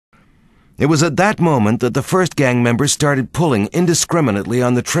It was at that moment that the first gang member started pulling indiscriminately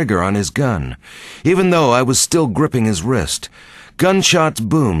on the trigger on his gun, even though I was still gripping his wrist. Gunshots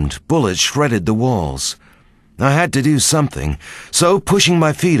boomed, bullets shredded the walls. I had to do something, so pushing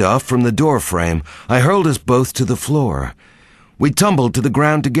my feet off from the door frame, I hurled us both to the floor. We tumbled to the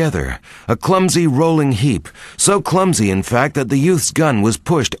ground together, a clumsy rolling heap, so clumsy in fact that the youth's gun was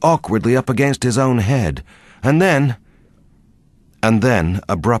pushed awkwardly up against his own head. And then,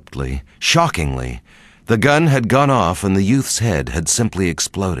 abruptly, shockingly, the gun had gone off and the youth's head had simply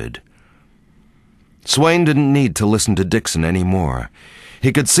exploded. Swain didn't need to listen to Dixon anymore.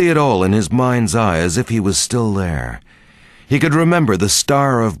 He could see it all in his mind's eye as if he was still there. He could remember the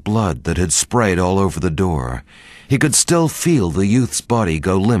star of blood that had sprayed all over the door. He could still feel the youth's body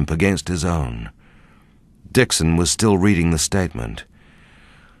go limp against his own. Dixon was still reading the statement.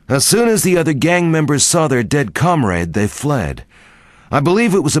 As soon as the other gang members saw their dead comrade, they fled. I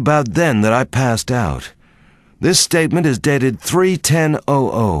believe it was about then that I passed out. This statement is dated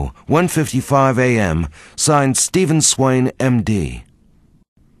 3/10/00, 1:55 a.m., signed Stephen Swain, M.D.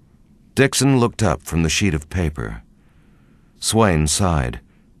 Dixon looked up from the sheet of paper. Swain sighed.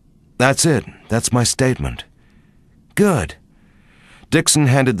 That's it. That's my statement. Good. Dixon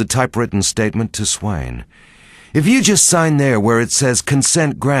handed the typewritten statement to Swain. If you just sign there where it says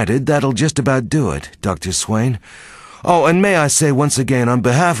consent granted, that'll just about do it, Dr. Swain. Oh, and may I say once again on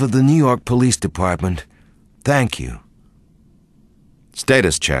behalf of the New York Police Department, thank you.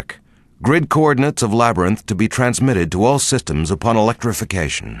 Status check. Grid coordinates of Labyrinth to be transmitted to all systems upon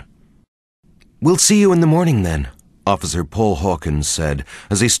electrification. We'll see you in the morning then, Officer Paul Hawkins said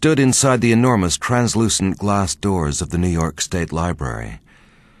as he stood inside the enormous translucent glass doors of the New York State Library.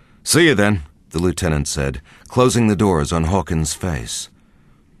 See you then, the lieutenant said, closing the doors on Hawkins' face.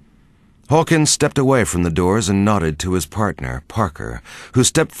 Hawkins stepped away from the doors and nodded to his partner, Parker, who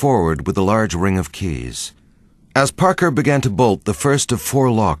stepped forward with a large ring of keys. As Parker began to bolt the first of 4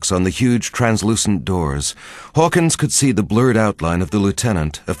 locks on the huge translucent doors, Hawkins could see the blurred outline of the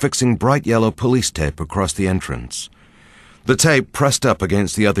lieutenant affixing bright yellow police tape across the entrance. The tape pressed up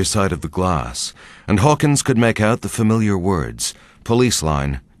against the other side of the glass, and Hawkins could make out the familiar words, "Police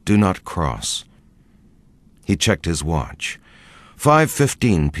line, do not cross." He checked his watch.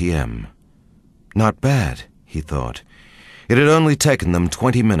 5:15 p.m. Not bad, he thought. It had only taken them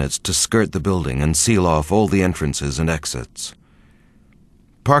 20 minutes to skirt the building and seal off all the entrances and exits.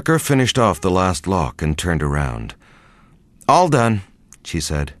 Parker finished off the last lock and turned around. All done, she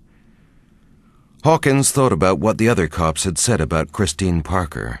said. Hawkins thought about what the other cops had said about Christine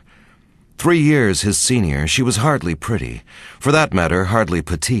Parker. 3 years his senior, she was hardly pretty. For that matter, hardly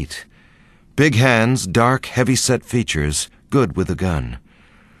petite. Big hands, dark, heavy-set features, good with a gun.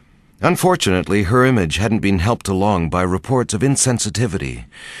 Unfortunately, her image hadn't been helped along by reports of insensitivity.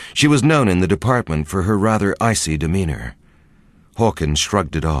 She was known in the department for her rather icy demeanor. Hawkins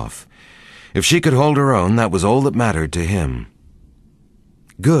shrugged it off. If she could hold her own, that was all that mattered to him.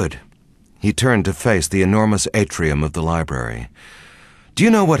 Good. He turned to face the enormous atrium of the library. Do you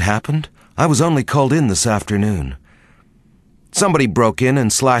know what happened? I was only called in this afternoon. Somebody broke in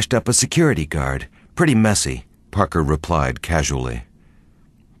and slashed up a security guard. Pretty messy, Parker replied casually.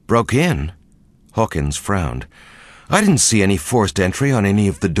 Broke in? Hawkins frowned. I didn't see any forced entry on any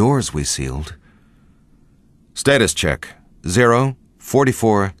of the doors we sealed. Status check.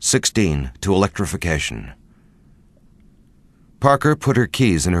 0:44:16 to electrification. Parker put her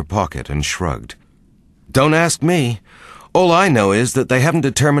keys in her pocket and shrugged. Don't ask me. All I know is that they haven't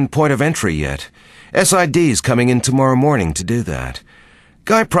determined point of entry yet. SID's coming in tomorrow morning to do that.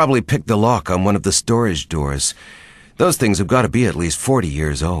 Guy probably picked the lock on one of the storage doors. Those things have got to be at least 40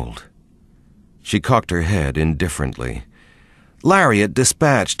 years old. She cocked her head indifferently. Larry at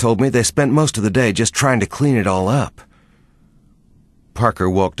Dispatch told me they spent most of the day just trying to clean it all up. Parker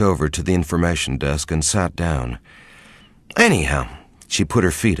walked over to the information desk and sat down. Anyhow, she put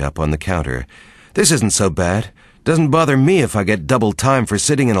her feet up on the counter. This isn't so bad. Doesn't bother me if I get double time for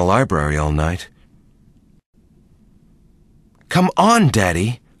sitting in a library all night. Come on,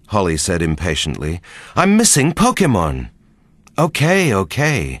 Daddy, Holly said impatiently. I'm missing Pokémon.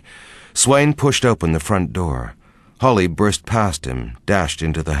 Okay. Swain pushed open the front door. Holly burst past him, dashed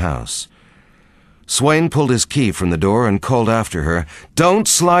into the house. Swain pulled his key from the door and called after her, Don't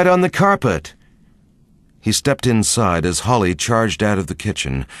slide on the carpet! He stepped inside as Holly charged out of the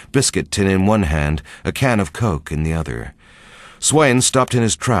kitchen, biscuit tin in one hand, a can of Coke in the other. Swain stopped in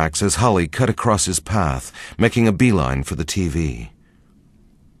his tracks as Holly cut across his path, making a beeline for the TV.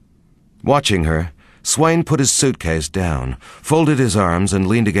 Watching her, Swain put his suitcase down, folded his arms and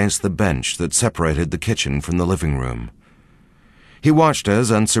leaned against the bench that separated the kitchen from the living room. He watched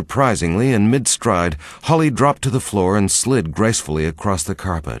as, unsurprisingly, in mid-stride, Holly dropped to the floor and slid gracefully across the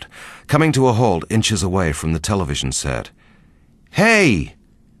carpet, coming to a halt inches away from the television set. "Hey!"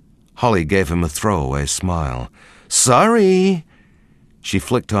 Holly gave him a throwaway smile. "Sorry!" She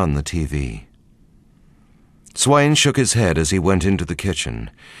flicked on the TV. Swain shook his head as he went into the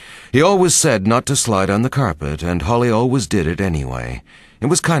kitchen. He always said not to slide on the carpet, and Holly always did it anyway. It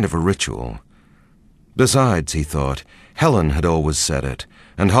was kind of a ritual. Besides, he thought, Helen had always said it,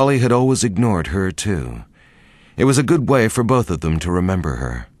 and Holly had always ignored her too. It was a good way for both of them to remember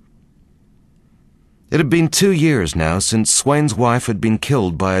her. It had been 2 years now since Swain's wife had been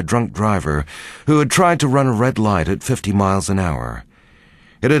killed by a drunk driver who had tried to run a red light at 50 miles an hour.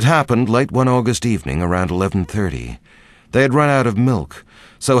 It had happened late one August evening around 11:30. They had run out of milk,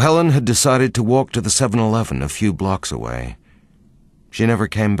 so Helen had decided to walk to the 7-Eleven a few blocks away. She never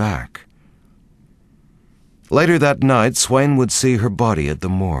came back. Later that night, Swain would see her body at the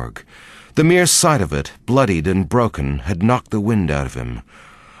morgue. The mere sight of it, bloodied and broken, had knocked the wind out of him.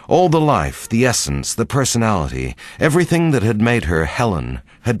 All the life, the essence, the personality, everything that had made her Helen,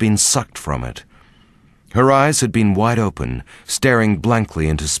 had been sucked from it. Her eyes had been wide open, staring blankly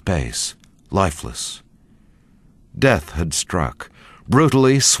into space, lifeless. Death had struck,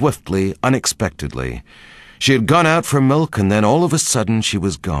 brutally, swiftly, unexpectedly. She had gone out for milk, and then all of a sudden she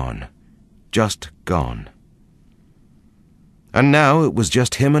was gone. Just gone. And now it was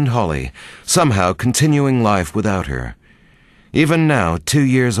just him and Holly, somehow continuing life without her. Even now, 2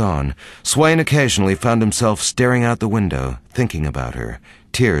 years on, Swain occasionally found himself staring out the window, thinking about her,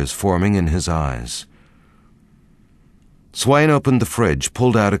 tears forming in his eyes. Swain opened the fridge,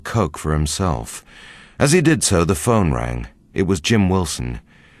 pulled out a Coke for himself. As he did so, the phone rang. It was Jim Wilson.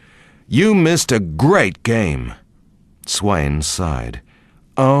 "You missed a great game." Swain sighed.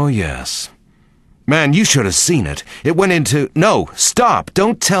 "Oh, yes. Man, you should have seen it. It went into—" "No, stop!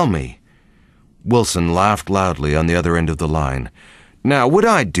 Don't tell me!" Wilson laughed loudly on the other end of the line. "Now, would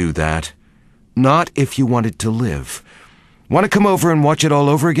I do that?" "Not if you wanted to live. Want to come over and watch it all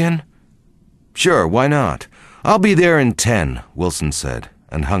over again?" "Sure, why not? I'll be there in 10, Wilson said,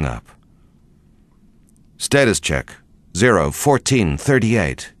 and hung up. Status check.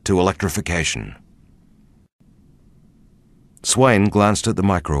 01438 to electrification. Swain glanced at the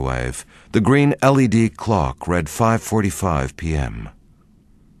microwave. The green LED clock read 5:45 p.m.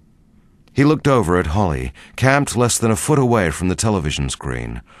 He looked over at Holly, camped less than a foot away from the television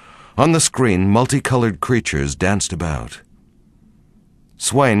screen. On the screen, multicolored creatures danced about.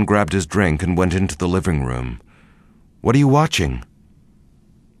 Swain grabbed his drink and went into the living room. "What are you watching?"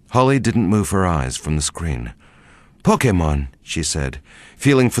 Holly didn't move her eyes from the screen. "Pokémon," she said,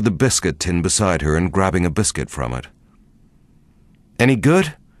 feeling for the biscuit tin beside her and grabbing a biscuit from it. "Any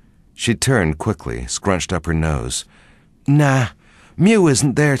good?" She turned quickly, scrunched up her nose. "Nah, Mew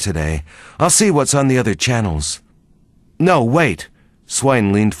isn't there today. I'll see what's on the other channels." "No, wait."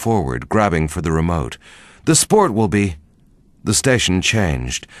 Swain leaned forward, grabbing for the remote. "The sport will be—" The station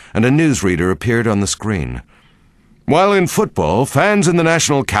changed, and a newsreader appeared on the screen. "While in football, fans in the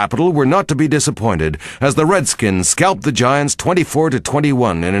national capital were not to be disappointed as the Redskins scalped the Giants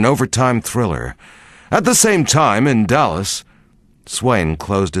 24-21 in an overtime thriller. At the same time, in Dallas—" Swain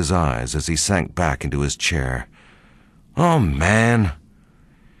closed his eyes as he sank back into his chair. "Oh, man."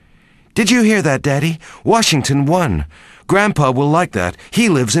 "Did you hear that, Daddy? Washington won. Grandpa will like that. He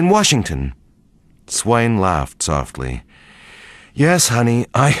lives in Washington." Swain laughed softly. "Yes, honey,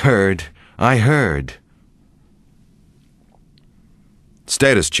 I heard.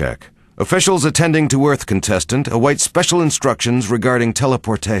 Status check. Officials attending to Earth contestant await special instructions regarding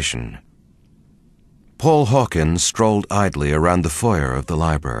teleportation." Paul Hawkins strolled idly around the foyer of the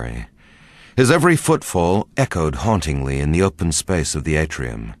library. His every footfall echoed hauntingly in the open space of the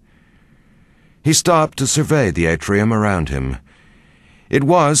atrium. He stopped to survey the atrium around him. It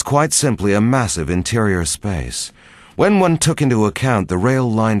was, quite simply, a massive interior space. When one took into account the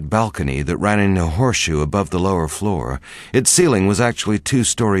rail-lined balcony that ran in a horseshoe above the lower floor, its ceiling was actually 2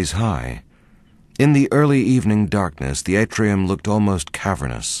 stories high. In the early evening darkness, the atrium looked almost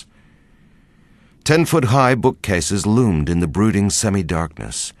cavernous. 10-foot-high bookcases loomed in the brooding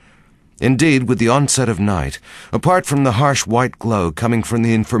semi-darkness. Indeed, with the onset of night, apart from the harsh white glow coming from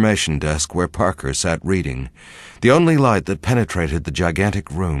the information desk where Parker sat reading, the only light that penetrated the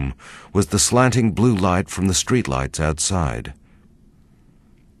gigantic room was the slanting blue light from the streetlights outside.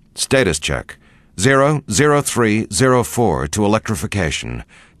 Status check. 00304 to electrification.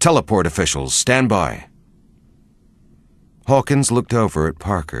 Teleport officials, stand by. Hawkins looked over at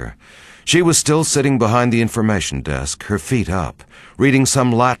Parker. She was still sitting behind the information desk, her feet up, reading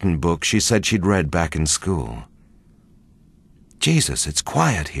some Latin book she said she'd read back in school. Jesus, it's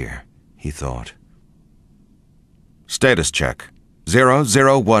quiet here, he thought. Status check.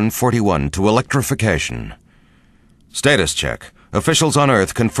 00141 to electrification. Status check. Officials on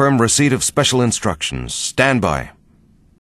Earth confirm receipt of special instructions. Stand by.